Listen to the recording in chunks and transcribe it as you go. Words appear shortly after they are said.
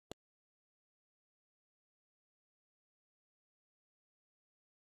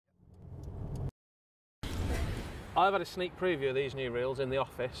I've had a sneak preview of these new reels in the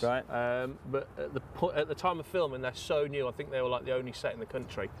office, right? But at the time of filming, they're so new. I think they were like the only set in the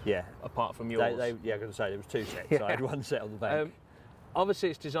country. Yeah. Apart from yours. Yeah, I was going to say there was 2 sets. Yeah. So I had 1 set on the bank. Obviously,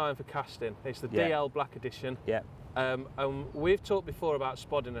 it's designed for casting. It's the DL Black Edition. Yeah. And we've talked before about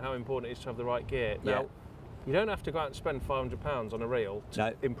spodding and how important it is to have the right gear. Now, you don't have to go out and spend £500 on a reel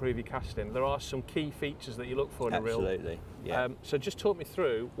to improve your casting. There are some key features that you look for in a reel. Absolutely, yeah. So just talk me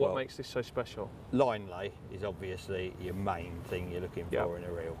through what makes this so special. Line lay is obviously your main thing you're looking for in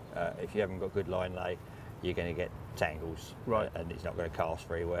a reel. If you haven't got good line lay, you're going to get tangles, and it's not going to cast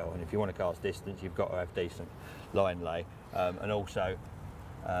very well. And if you want to cast distance, you've got to have decent line lay. And also,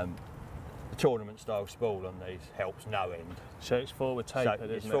 the tournament style spool on these helps no end. So it's forward tapered, so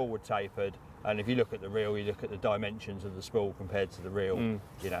isn't it's it? forward tapered, and if you look at the reel, you look at the dimensions of the spool compared to the reel.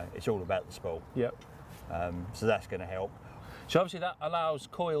 You know, it's all about the spool. Yep. So that's going to help. So obviously that allows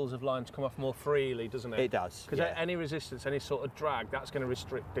coils of line to come off more freely, doesn't it? It does. Because any resistance, any sort of drag, that's going to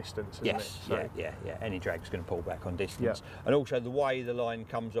restrict distance, isn't it? So, yeah. Any drag's going to pull back on distance. And also the way the line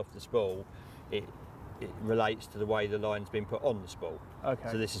comes off the spool, it relates to the way the line's been put on the spool. Okay.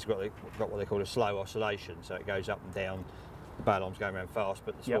 So this has got what they call a slow oscillation, so it goes up and down. The bow arm's going around fast,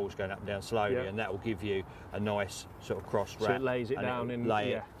 but the spool's going up and down slowly, and that will give you a nice sort of cross wrap. So it lays it down in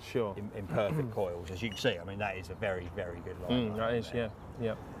in perfect coils. As you can see, I mean, that is a very, very good line. That is, yeah.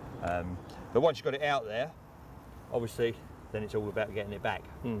 But once you've got it out there, obviously, then it's all about getting it back.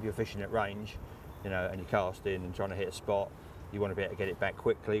 If you're fishing at range, you know, and you're casting and trying to hit a spot, you want to be able to get it back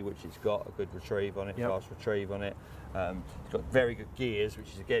quickly, which it's got a good retrieve on it, fast retrieve on it. It's got very good gears, which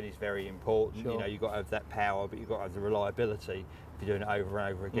is again is very important. You know, you've got to have that power, but you've got to have the reliability. If you're doing it over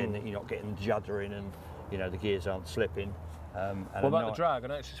and over again, that you're not getting juddering and you know the gears aren't slipping. And what about the drag? I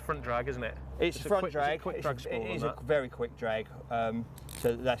know it's just front drag, isn't it? It's a front drag. It's a quick drag spool. It is a very quick drag.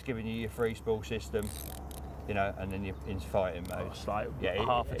 So that's giving you your free spool system. You know, and then you're in fighting mode. It's like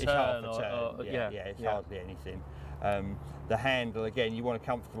half a turn. Or, it's hardly anything. The handle, again, you want a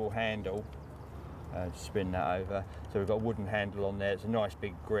comfortable handle. Just spin that over. So we've got a wooden handle on there. It's a nice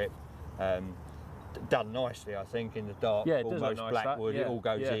big grip. Done nicely, I think, in the dark, almost nice, blackwood. It all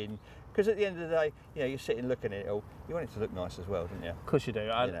goes in. Because at the end of the day, you know, you're sitting looking at it all. You want it to look nice as well, don't you? Of course you do.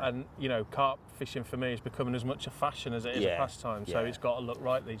 And you know, carp fishing for me is becoming as much a fashion as it is a pastime. So it's got to look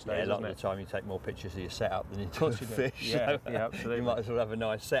right these days. A lot of the time you take more pictures of your setup than you do of fish. Yeah, absolutely. You might as well have a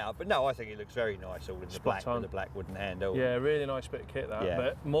nice setup. But no, I think it looks very nice all in the black with the black wooden handle. Yeah, really nice bit of kit that.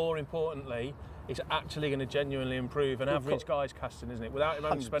 But more importantly, it's actually going to genuinely improve an average guy's casting, isn't it? Without him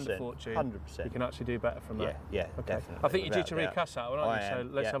having to spend a fortune, 100%. You can actually do better from that. Yeah, definitely. I think you're due to recast that one, aren't you? So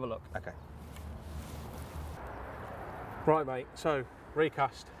let's have a look. Okay. Right, mate. So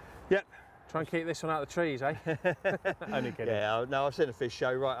recast. Yep. Try and keep this one out of the trees, eh? Only kidding. Yeah. No, I've seen a fish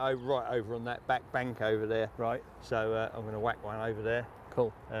show right over on that back bank over there. Right. So I'm going to whack one over there.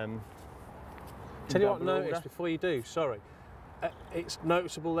 Cool. Tell you what, notice before you do. Sorry. It's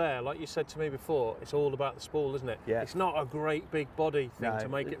noticeable there, like you said to me before, it's all about the spool, isn't it? Yeah. It's not a great big body thing to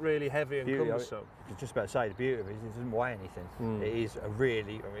make it really heavy and cumbersome. I was just about to say, the beauty of it is it doesn't weigh anything. It is a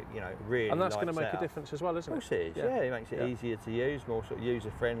really, really And that's going to make setup. a difference as well, isn't it? Of course it is, yeah. It makes it easier to use, more sort of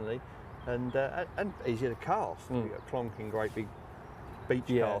user-friendly, and easier to cast. You've got a clonking, great big beach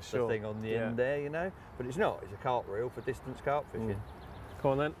caster thing on the end there, you know. But it's not, it's a carp reel for distance carp fishing.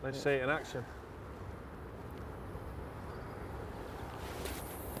 Come on then, let's see it in action.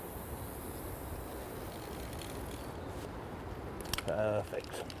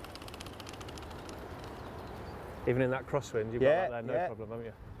 Perfect. Even in that crosswind, you've got that there, no problem, haven't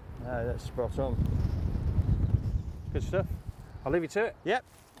you? No, that's spot on. Good stuff. I'll leave you to it. Yep.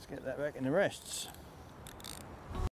 Let's get that back in the rests.